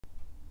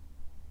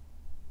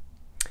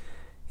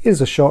Here's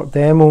a short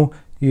demo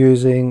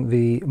using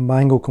the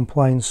Mango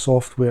Compliance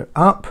software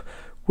app,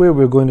 where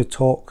we're going to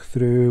talk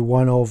through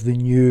one of the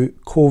new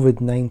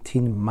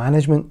COVID-19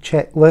 management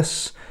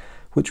checklists,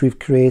 which we've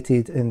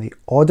created in the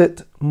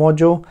audit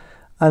module.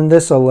 And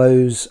this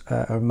allows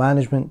our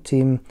management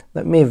team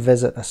that may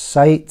visit a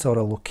site or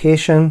a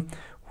location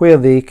where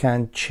they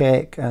can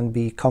check and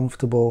be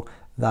comfortable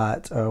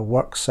that our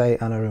work site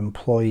and our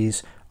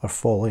employees are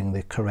following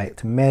the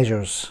correct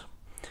measures.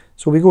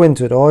 So we go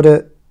into an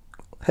audit,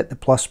 hit the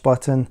plus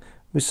button,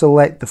 we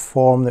select the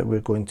form that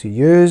we're going to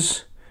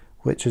use,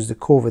 which is the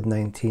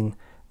COVID-19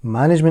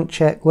 management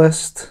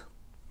checklist.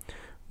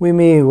 We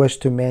may wish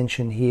to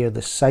mention here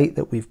the site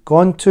that we've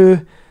gone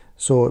to,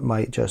 so it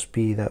might just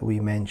be that we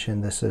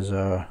mention this is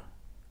our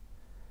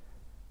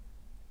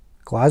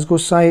Glasgow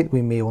site.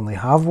 We may only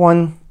have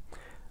one,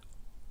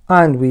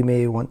 and we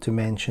may want to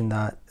mention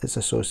that it's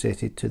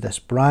associated to this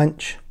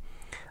branch,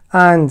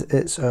 and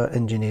it's our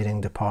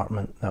engineering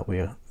department that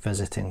we're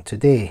visiting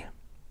today.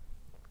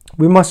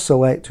 We must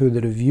select who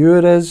the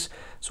reviewer is,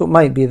 so it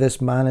might be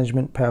this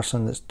management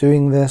person that's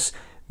doing this,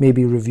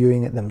 maybe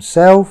reviewing it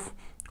themselves,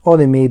 or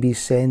they may be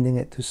sending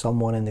it to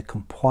someone in the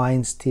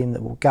compliance team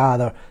that will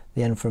gather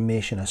the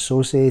information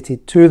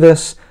associated to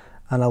this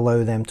and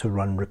allow them to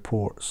run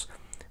reports.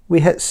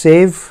 We hit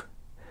save,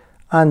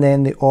 and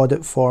then the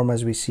audit form,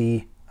 as we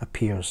see,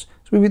 appears.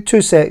 So we've got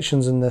two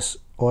sections in this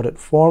audit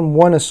form,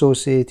 one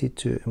associated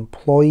to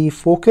employee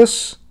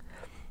focus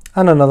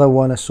and another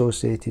one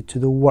associated to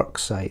the work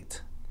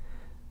site.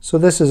 So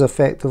this is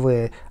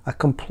effectively a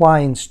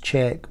compliance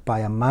check by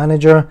a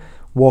manager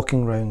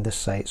walking around the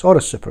sites, or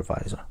a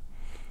supervisor.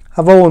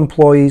 Have all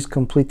employees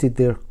completed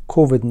their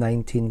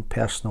COVID-19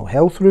 personal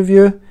health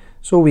review?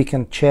 So we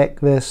can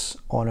check this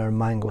on our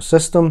Mango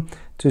system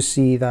to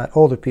see that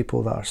all the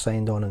people that are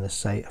signed on in the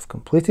site have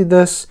completed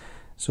this.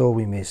 So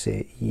we may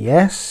say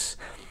yes.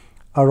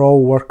 Are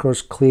all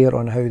workers clear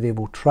on how they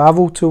will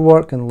travel to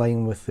work in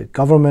line with the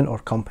government or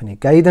company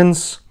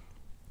guidance?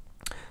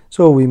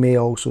 So we may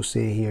also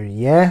say here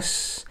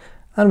yes,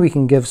 and we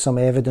can give some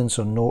evidence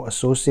or note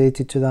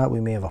associated to that. We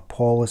may have a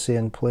policy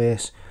in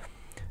place.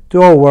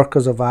 Do all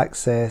workers have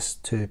access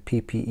to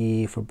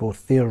PPE for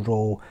both their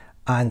role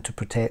and to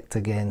protect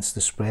against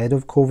the spread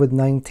of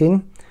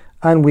COVID-19?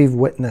 And we've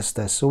witnessed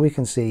this, so we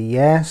can say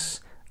yes,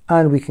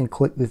 and we can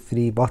click the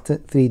three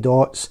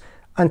dots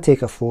and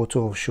take a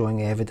photo of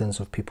showing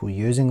evidence of people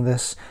using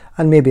this,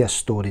 and maybe a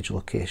storage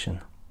location.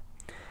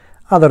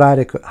 Are there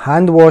adequate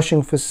hand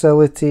washing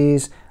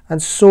facilities, and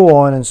so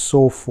on and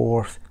so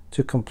forth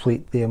to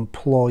complete the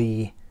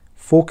employee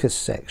focus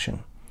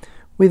section.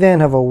 We then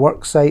have a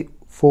worksite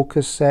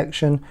focus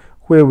section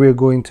where we're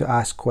going to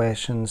ask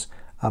questions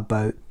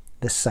about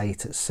the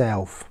site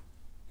itself.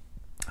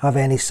 Have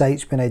any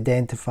sites been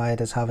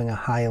identified as having a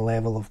high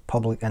level of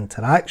public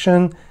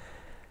interaction?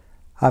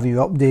 Have you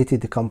updated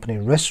the company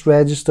risk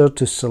register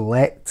to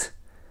select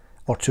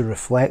or to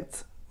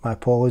reflect, my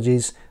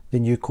apologies, the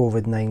new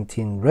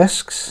COVID-19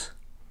 risks?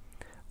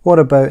 What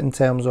about in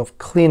terms of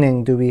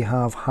cleaning? Do we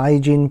have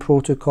hygiene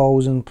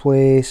protocols in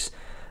place,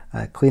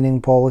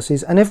 cleaning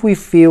policies? And if we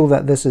feel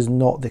that this is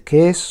not the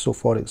case, so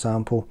for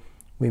example,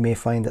 we may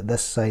find at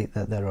this site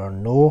that there are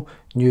no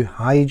new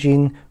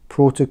hygiene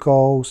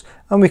protocols,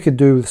 and we could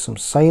do with some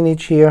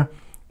signage here,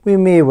 we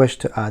may wish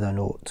to add a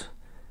note.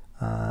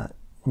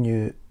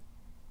 New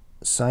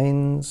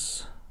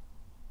signs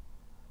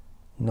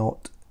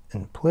not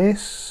in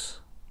place.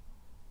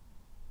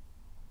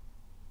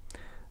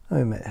 And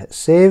we might hit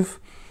save.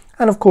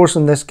 And of course,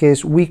 in this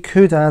case, we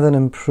could add an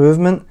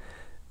improvement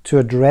to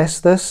address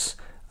this.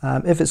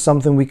 If it's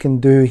something we can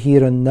do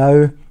here and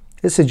now,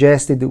 it's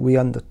suggested that we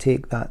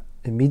undertake that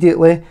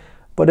immediately.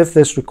 But if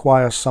this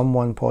requires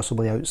someone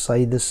possibly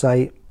outside the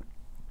site,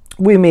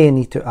 we may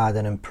need to add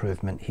an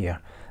improvement here.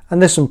 And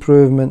this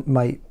improvement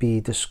might be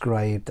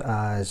described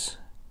as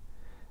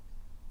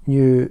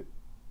new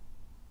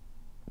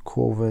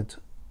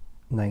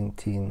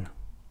COVID-19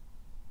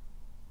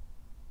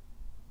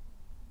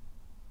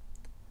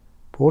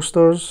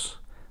 posters,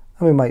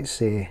 and we might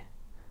say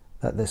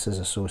that this is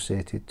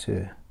associated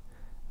to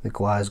the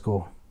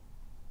Glasgow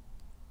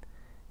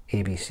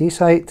ABC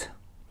site.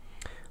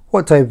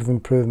 What type of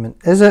improvement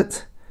is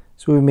it?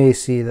 So we may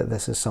see that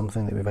this is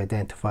something that we've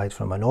identified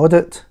from an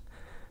audit.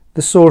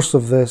 The source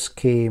of this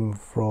came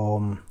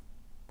from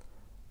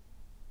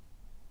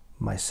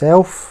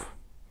myself,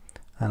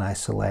 and I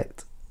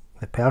select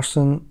the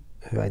person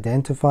who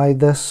identified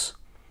this,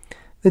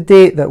 the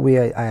date that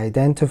I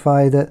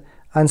identified it,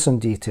 and some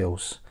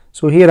details.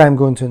 So here I'm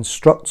going to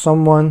instruct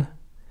someone,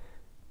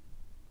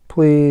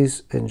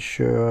 please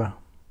ensure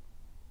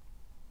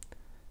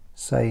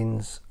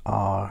signs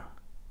are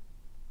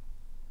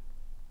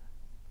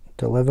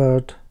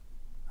delivered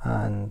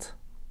and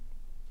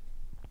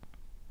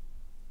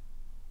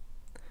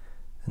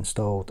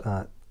installed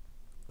at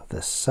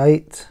this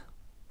site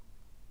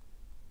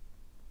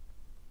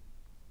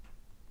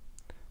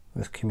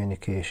with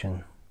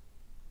communication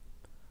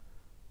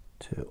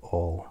to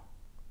all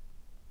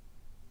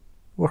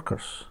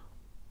workers.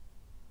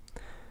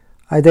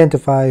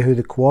 Identify who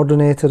the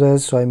coordinator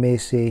is, so I may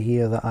say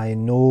here that I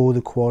know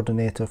the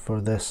coordinator for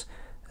this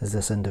is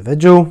this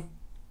individual.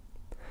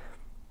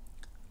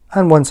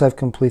 And once I've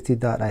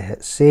completed that, I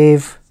hit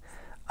save,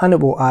 and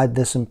it will add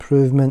this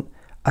improvement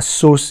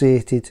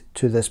associated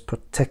to this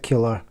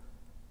particular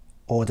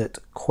audit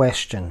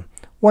question.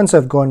 Once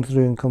I've gone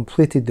through and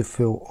completed the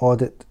full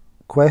audit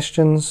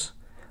questions,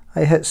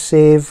 I hit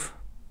save,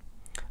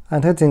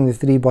 and hitting the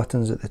three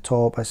buttons at the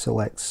top, I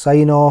select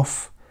sign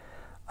off,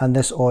 and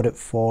this audit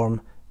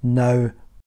form now